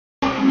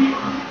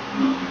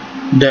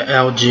The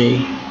LG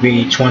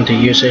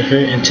V20 user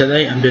here, and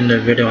today I'm doing a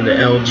video on the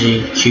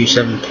LG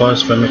Q7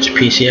 Plus from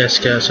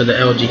MetroPCS guys. So the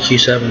LG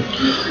Q7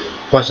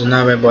 Plus is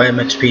not available at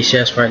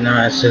MetroPCS right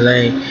now as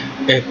today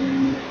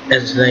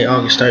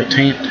August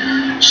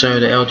 13th. So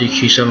the LG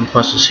Q7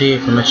 Plus is here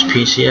from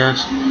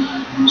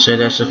MetroPCS. So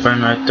that's the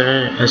phone right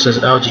there. It says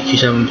LG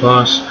Q7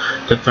 Plus,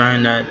 the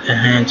phone that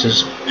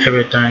enhances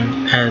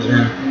everything as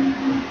an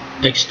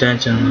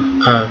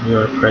extension of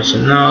your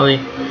personality.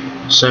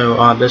 So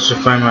that's the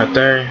phone right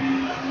there.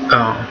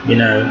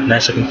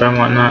 Nice looking phone,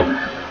 whatnot.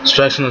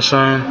 Specs on the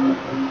phone,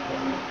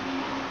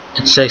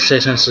 it's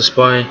 6.6-inch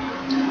display,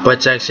 but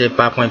it's actually a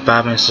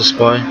 5.5-inch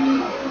display.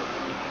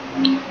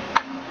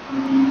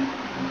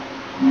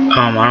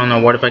 I don't know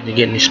what if I could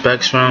get any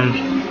specs from.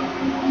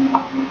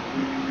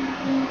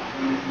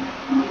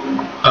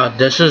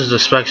 This is the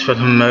specs for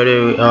the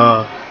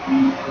Moto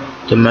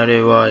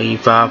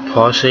E5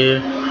 Plus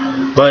here.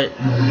 But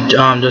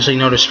just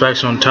ignore the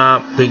specs on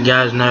top. You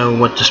guys know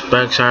what the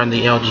specs are in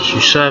the LG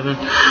Q7.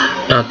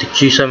 The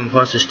Q7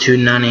 Plus is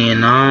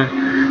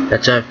 $299.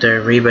 That's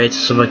after rebates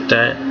and stuff like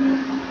that.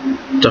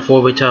 The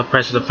full retail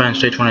price of the phone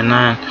is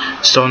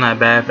 $329. Still not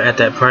bad at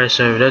that price.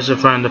 So there's the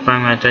front of the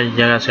phone right there. You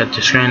guys got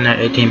the screen there,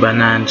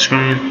 18:9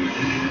 screen.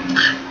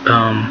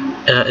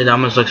 It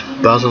almost looks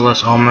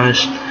bezel-less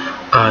almost.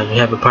 You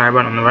have a power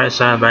button on the right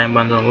side, volume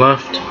button on the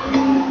left.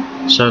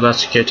 So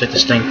let's go take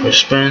this thing for a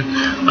spin.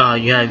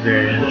 You have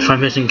your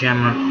front-facing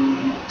camera,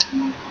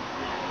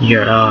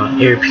 your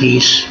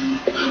earpiece.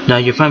 Now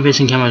your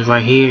front-facing camera is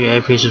right here, your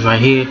earpiece is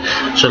right here.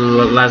 So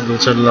let's go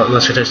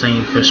take this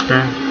thing for a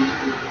spin.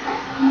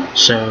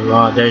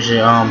 So there's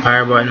your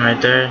power button right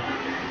there.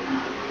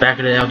 Back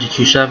of the LG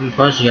Q7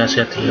 Plus, you guys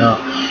got the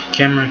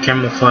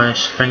camera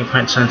flash,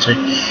 fingerprint sensor,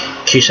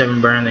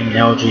 Q7 branding,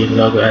 LG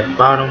logo at the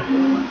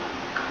bottom.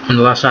 On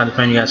the left side of the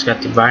phone, you guys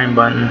got the volume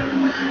button,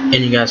 and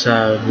you guys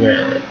have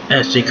your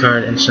SD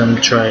card and SIM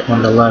tray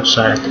on the left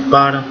side at the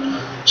bottom.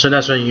 So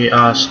that's where your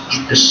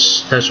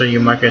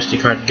micro SD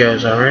card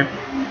goes. Alright.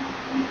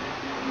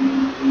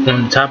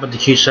 On the top of the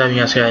Q7,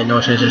 you guys got a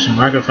noise resistant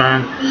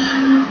microphone.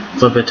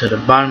 Flip it to the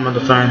bottom of the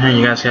phone here.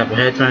 You guys have a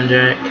headphone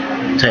jack,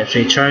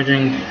 Type-C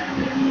charging,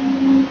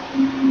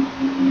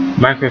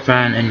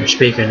 microphone, and your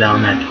speaker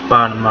down at the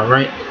bottom.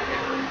 Alright.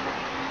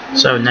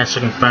 So nice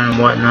looking phone and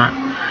whatnot.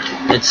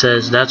 It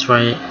says, that's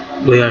right,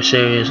 we are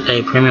serious,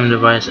 a premium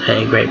device at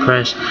a great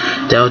price.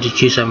 The LG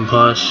Q7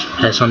 Plus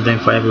has something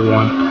for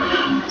everyone,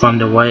 from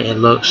the way it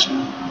looks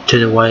to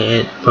the way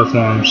it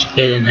performs.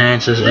 It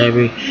enhances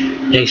every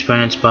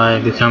experience by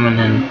becoming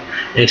an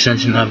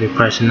extension of your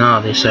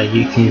personality, so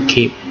you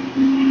keep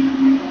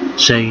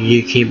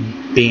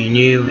being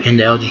you, and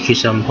the LG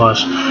Q7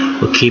 Plus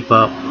will keep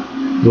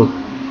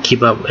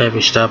up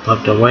every step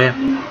of the way.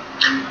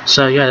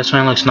 So yeah, this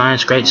one looks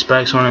nice, great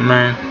specs on it,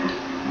 man.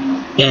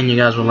 And you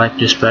guys will like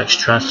these specs,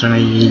 trust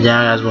me. You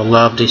guys will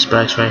love these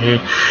specs right here.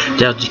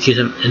 The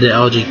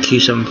LG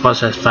Q7 Plus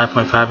has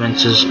 5.5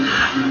 inches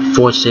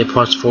Full HD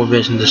plus full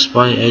vision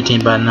display,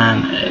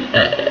 18:9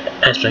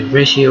 aspect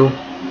ratio.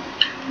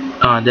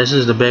 This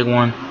is the big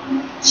one.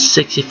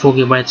 64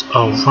 gigabytes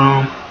of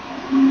RAM.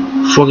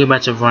 4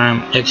 gigabytes of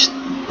RAM,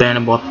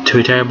 expandable up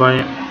to 2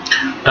 terabyte.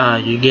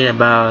 You get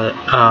about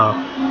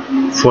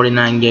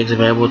 49 gigs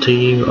available to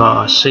you.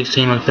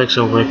 16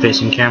 megapixel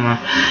rear-facing camera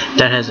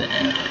that has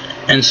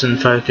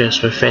instant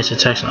focus with face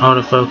detection,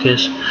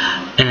 autofocus,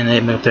 and an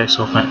 8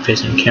 megapixel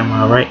front-facing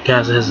camera. Alright,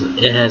 guys,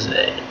 it has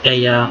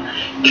AI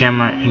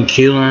camera and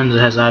Q lens. It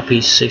has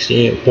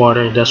IP68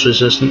 water dust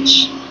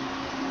resistance.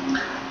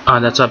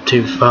 That's up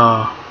to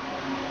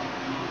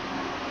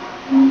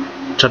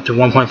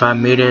 1.5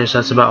 meters.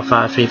 That's about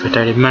 5 feet for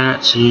 30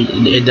 minutes.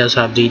 It does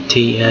have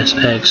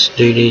DTSX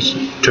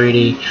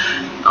 3D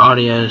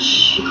audio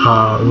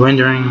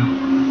rendering.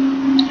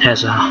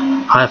 Has a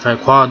hi-fi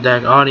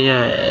quad-DAC audio,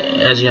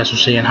 as you guys can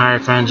see in higher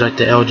phones like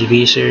the LG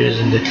V series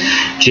and the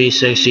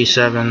G6,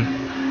 G7,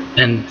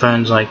 and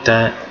phones like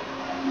that.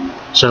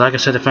 So like I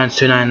said, the phone's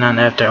 $299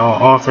 after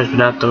all offers.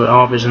 Without the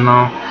offers and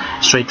all,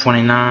 straight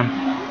 $29.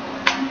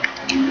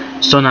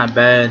 Still not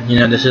bad. You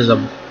know, this is a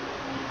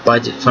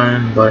budget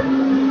phone, but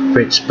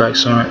great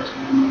specs on it.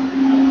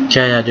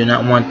 Okay, I do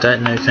not want that.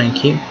 No,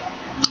 thank you.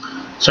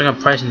 So I got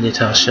pricing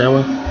details, shall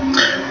we?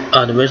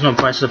 The original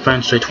price of the phone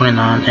is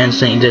 $329,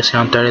 instant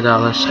discount $30,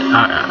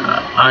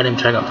 item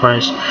checkout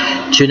price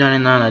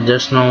 $299,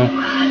 additional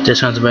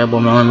discounts available,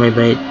 mail-in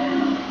rebate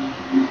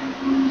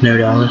no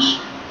dollars.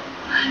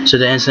 So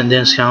the instant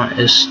discount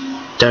is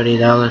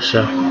 $30,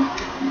 so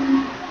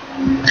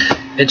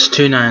it's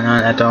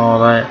 $299 after all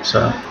that.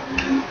 So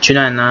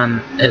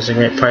 $299 is a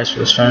great price for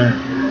this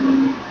phone.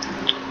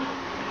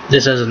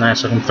 This is a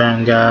nice looking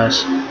phone,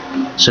 guys.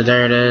 So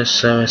there it is.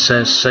 So it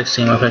says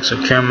 16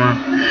 megapixel camera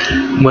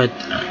with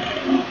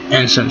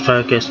instant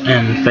focus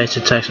and face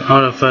detection,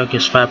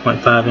 autofocus,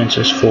 5.5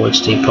 inches Full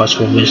HD plus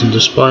full vision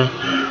display,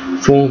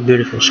 full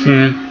beautiful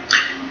screen,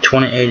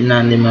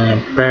 2890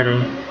 mAh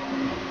battery.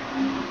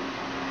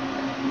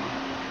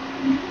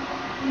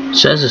 It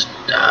says it's,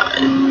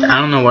 I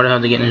don't know where the hell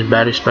they're getting these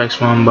battery specs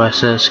from, but it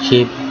says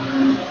keep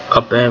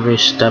up every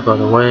step of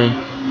the way.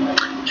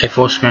 A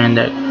full screen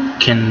that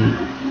can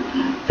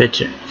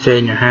fit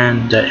in your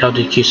hand. The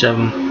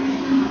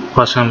LG-Q7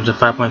 Plus comes with a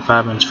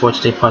 5.5-inch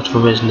 4K plus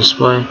full vision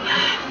display.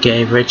 Get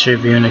a richer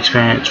viewing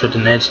experience with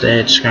an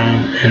edge-to-edge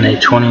screen and a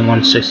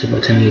 2160 by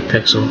 1080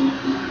 pixel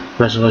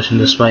resolution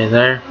display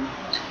there.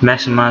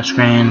 Maximize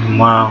screen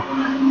while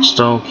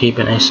still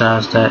keeping a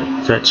size that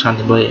fits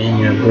comfortably in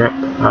your grip.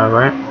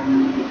 Alright.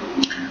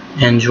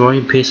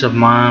 Enjoy peace of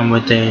mind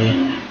with a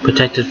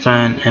protected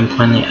phone and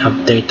plenty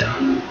of data.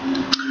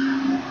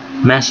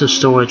 Massive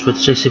storage with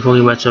 64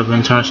 GB of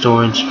internal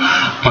storage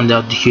on the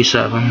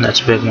LG-Q7.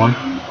 That's a big one.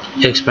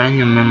 Expand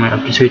your memory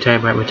up to 2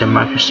 TB with a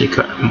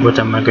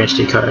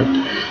microSD card.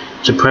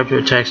 It's a perfect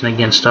protection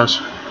against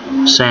dust,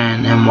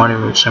 sand, and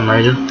water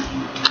submersion.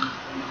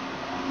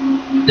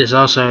 This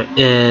also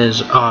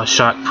is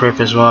shock proof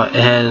as well. It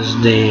has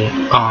the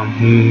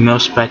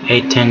mil-spec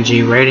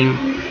 810G rating.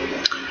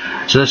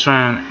 So this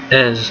phone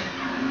is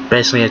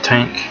basically a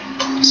tank.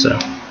 So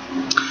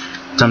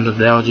thumbs up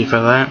to LG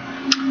for that.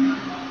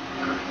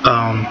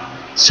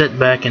 Sit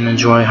back and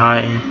enjoy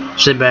high-end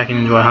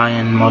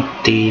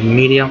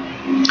multimedia.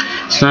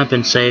 Snap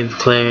and save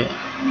clear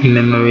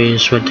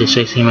memories with the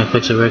 16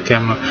 megapixel rear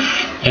camera,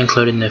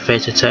 including the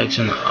face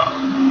detection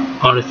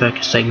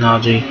artifact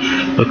technology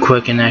with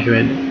quick and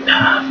accurate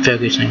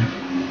focusing.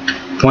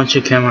 Point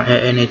your camera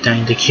at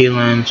anything. The Q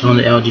lens on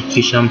the LG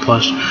Q7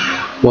 Plus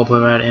will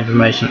provide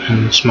information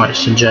and smart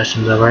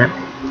suggestions. Alright.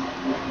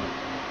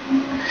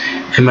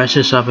 Immerse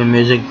yourself in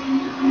music,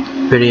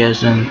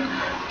 videos, and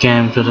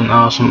games with an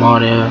awesome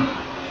audio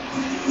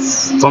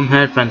from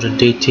headphones with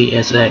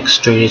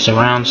DTSX 3D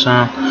surround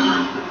sound.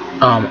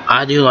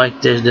 I do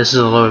like this. This is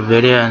a little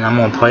video and I'm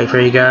gonna play for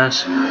you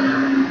guys.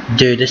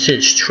 Dude, this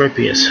shit's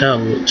trippy as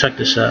hell. Check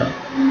this out.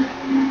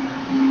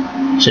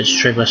 This shit's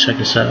trippy. Let's check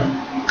this out.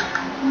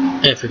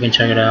 If we can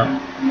check it out.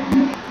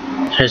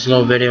 Here's a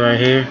little video right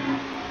here.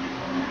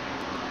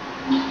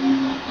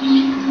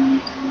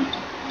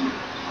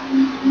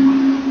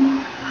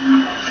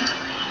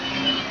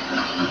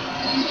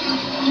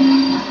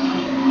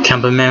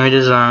 Complimentary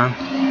design,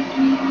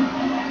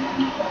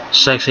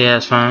 sexy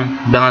ass phone,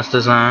 balanced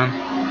design.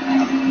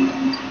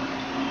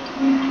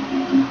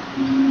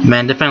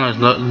 Man, this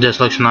phone just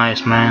looks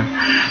nice, man.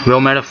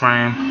 Real metal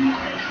frame,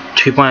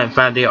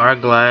 2.5D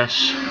art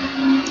glass.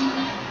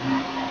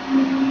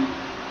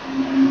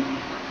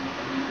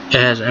 It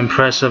has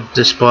impressive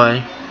display.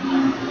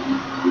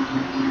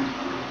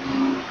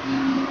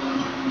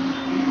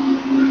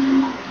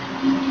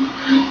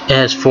 It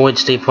has Full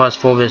HD plus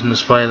full vision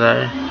display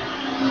there.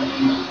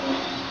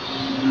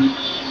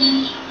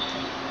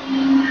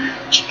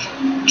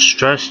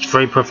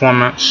 Stress-free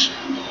performance.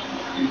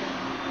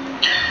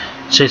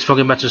 6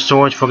 GB of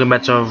storage, 4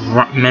 GB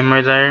of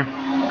memory there.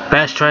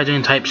 Fast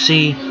charging,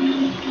 Type-C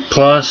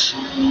plus.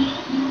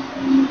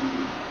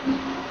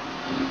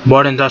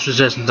 Water and dust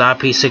resistance,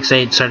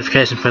 IP68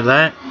 certification for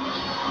that.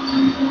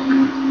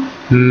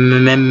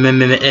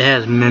 It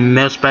has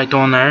mil-spec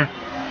on there.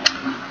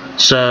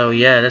 So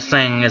yeah, this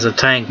thing is a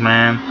tank,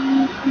 man.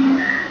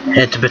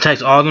 It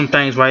protects all them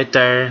things right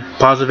there.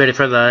 Pause the video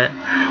for that.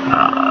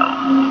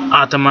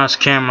 Optimized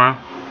camera.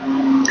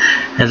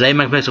 Has 8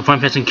 megapixel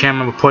front facing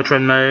camera with portrait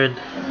mode.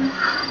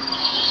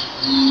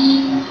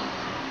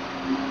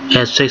 It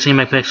has 16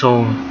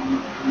 megapixel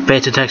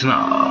face detection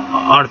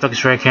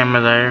autofocus rear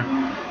camera there.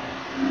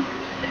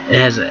 It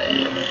has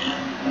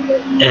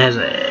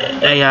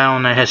AI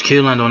on there. It has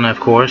Q lens on there, of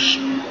course.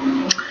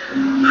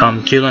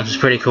 Q lens is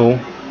pretty cool.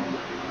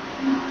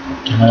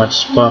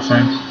 Let's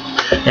buffering.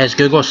 It has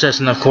Google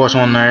Assistant, of course,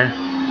 on there.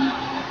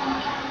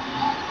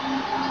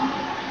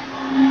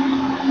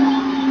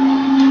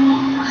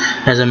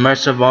 Has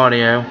immersive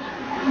audio,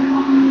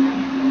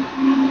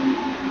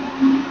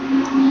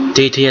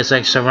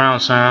 DTSX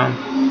surround sound,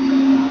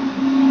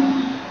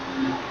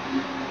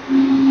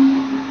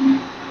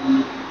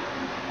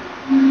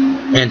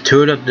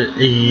 intuitive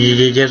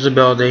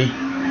usability,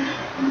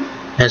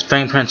 has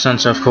fingerprint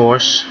sensor, of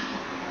course,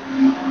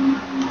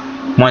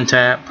 one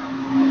tap,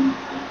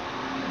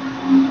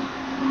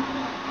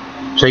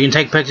 so you can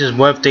take pictures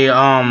with the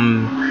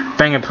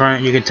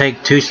fingerprint. You can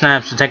take 2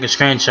 snaps to take a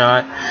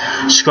screenshot.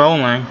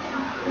 Scrolling,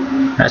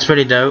 that's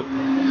pretty dope.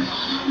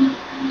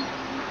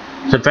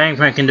 The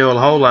fingerprint can do a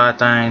whole lot of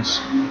things.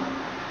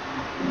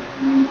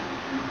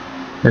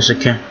 There's a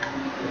can.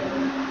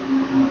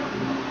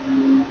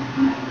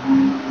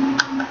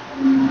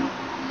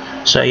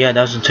 So yeah,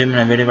 that was a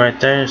 2-minute video right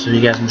there. So if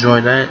you guys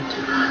enjoyed that,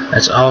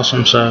 that's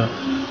awesome. So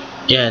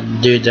yeah,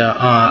 dude,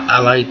 I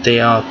like the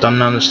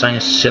thumbnail. This thing,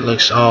 this shit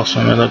looks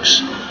awesome. It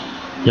looks,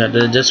 yeah,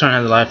 this one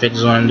has a lot of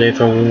fixes on it, dude.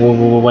 For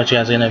what you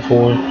guys getting it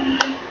for,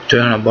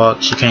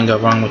 $300. You can't go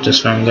wrong with this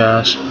phone,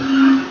 guys.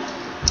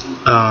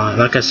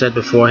 Like I said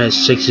before, it has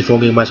 64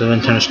 GB of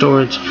internal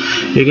storage.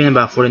 You're getting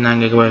about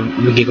 49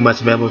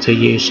 gigabytes available to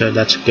you, so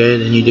that's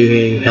good. And you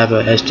do have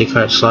a SD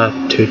card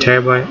slot, 2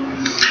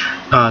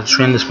 TB.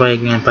 Screen display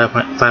again,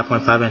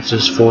 5.5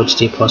 inches, Full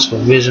HD plus full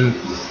vision.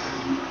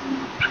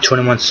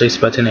 21 to 60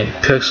 by 1080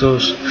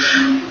 pixels.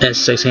 It's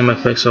 16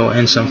 megapixel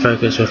instant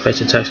focus with face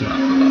detection,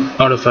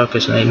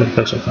 autofocus, and 8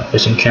 megapixel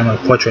facing camera,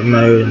 portrait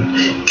mode,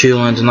 and Q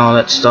lens, and all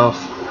that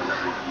stuff.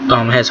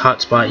 It has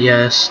hotspot,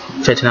 yes.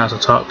 15 hours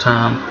of talk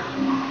time.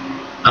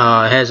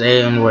 It has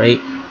Android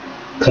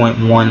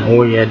 8.1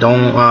 Oreo.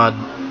 Don't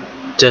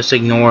just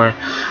ignore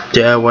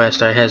the OS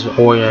that has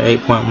Oreo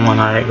 8.1.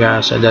 Alright,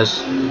 guys. It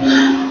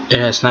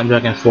has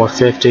Snapdragon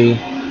 450,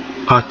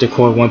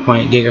 octa-core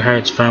 1.8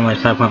 GHz, frame rate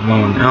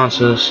 5.11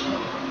 ounces.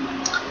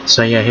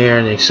 So yeah, here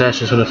are the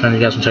accessories for the phone. You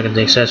guys can check out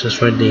the accessories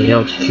for the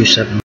LG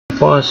Q7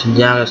 Plus. You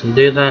guys can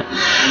do that.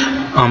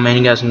 And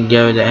you guys can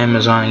go to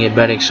Amazon and get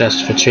better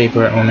accessories for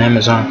cheaper on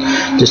Amazon.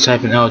 Just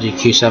type in LG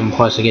Q7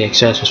 Plus to get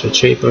accessories for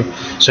cheaper.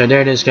 So there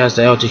it is, guys.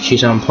 The LG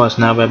Q7 Plus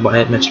now available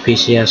at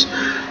MetroPCS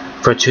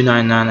for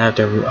 $299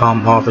 after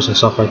offers and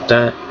stuff like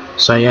that.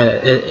 So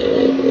yeah,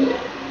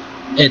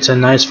 it's a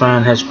nice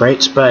phone. Has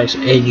great specs.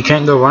 You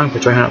can't go wrong for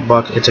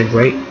 $300. It's a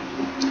great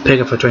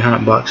pickup for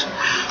 $300.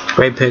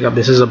 Great pickup.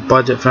 This is a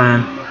budget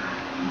phone,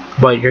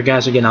 but you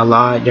guys are getting a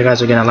lot. You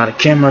guys are getting a lot of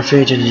camera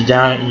features. You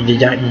guys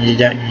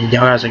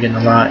are getting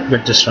a lot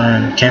with this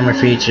phone. Camera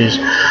features.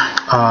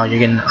 You're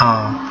getting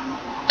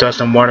dust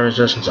and water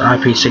resistance,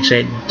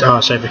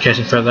 IP68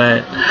 certification for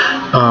that.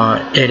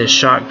 It is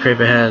shock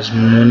proof. It has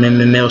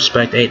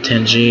mil-spec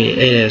 810G.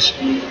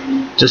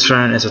 This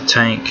phone is a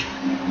tank.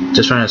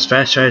 This phone has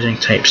fast charging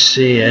Type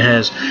C. It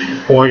has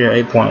Oreo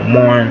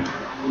 8.1.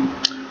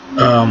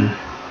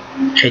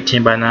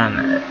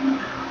 18:9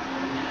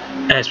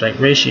 aspect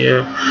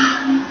ratio.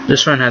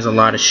 This phone has a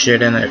lot of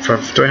shit in it. For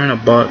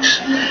 $300,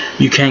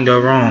 you can't go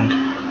wrong,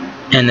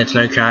 and it's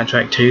no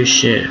contract to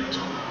shit.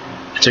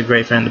 It's a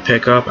great phone to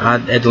pick up.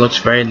 It looks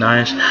very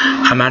nice.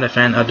 I'm not a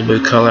fan of the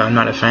blue color. I'm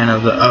not a fan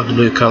of the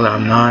blue color.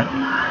 I'm not.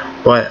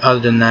 But other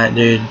than that,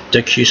 dude,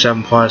 the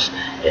Q7 Plus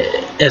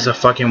is a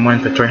fucking win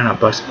for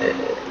 $300.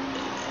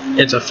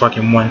 It's a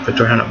fucking win for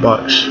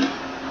 $300.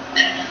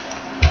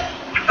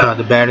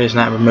 The battery is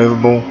not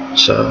removable,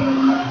 so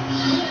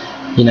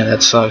you know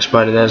that sucks,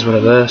 but it is what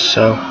it is.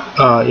 So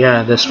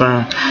yeah, this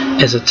phone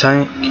is a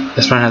tank.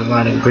 This phone has a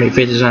lot of great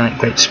features on it,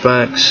 great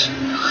specs.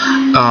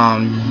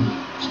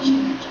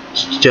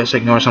 Just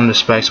ignore some of the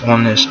specs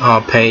on this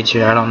page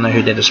here. I don't know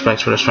who did the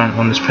specs for this phone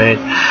on this page,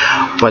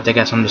 but they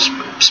got some of the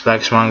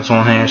specs wrong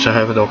on here, so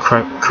hopefully they'll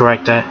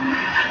correct that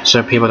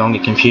so people don't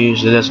get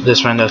confused.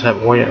 This phone does have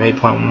Oreo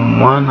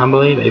 8.1, I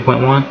believe,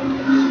 8.1.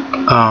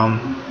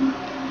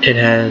 It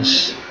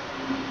has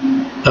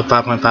a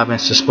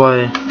 5.5-inch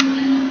display,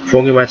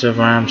 4 GB of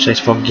RAM,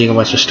 64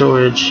 GB of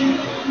storage.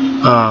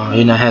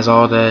 You know, has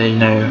all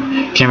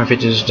the camera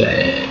features, the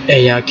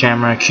AI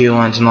camera, Q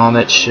lens, and all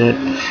that shit.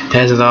 It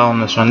has it all on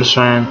this phone. This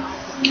phone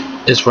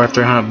is worth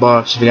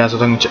 $300. If you guys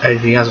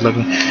are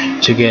looking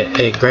to get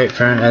a great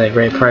phone at a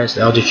great price,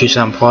 the LG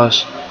Q7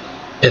 Plus,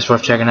 it's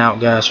worth checking out,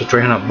 guys. For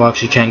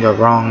 $300, you can't go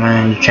wrong,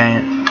 man. You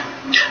can't.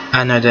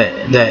 I know that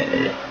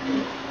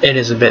it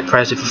is a bit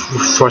pricey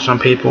for some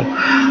people,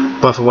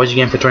 but for what you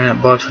get for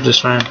 $300 for this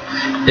phone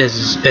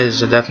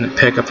is a definite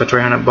pickup for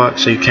 $300.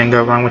 So you can't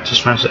go wrong with this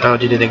phone. So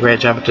LG did a great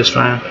job with this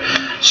phone.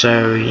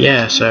 So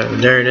yeah, so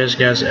there it is,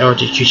 guys.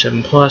 LG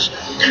Q7 Plus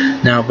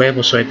now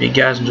available. So if you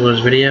guys enjoyed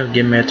this video,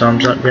 give me a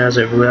thumbs up, guys.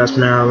 It really helps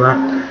me out a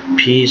lot.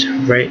 Please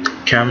rate,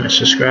 comment,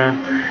 subscribe.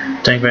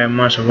 Thank you very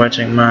much for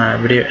watching my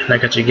video, and I'll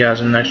catch you guys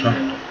in the next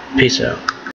one. Peace out.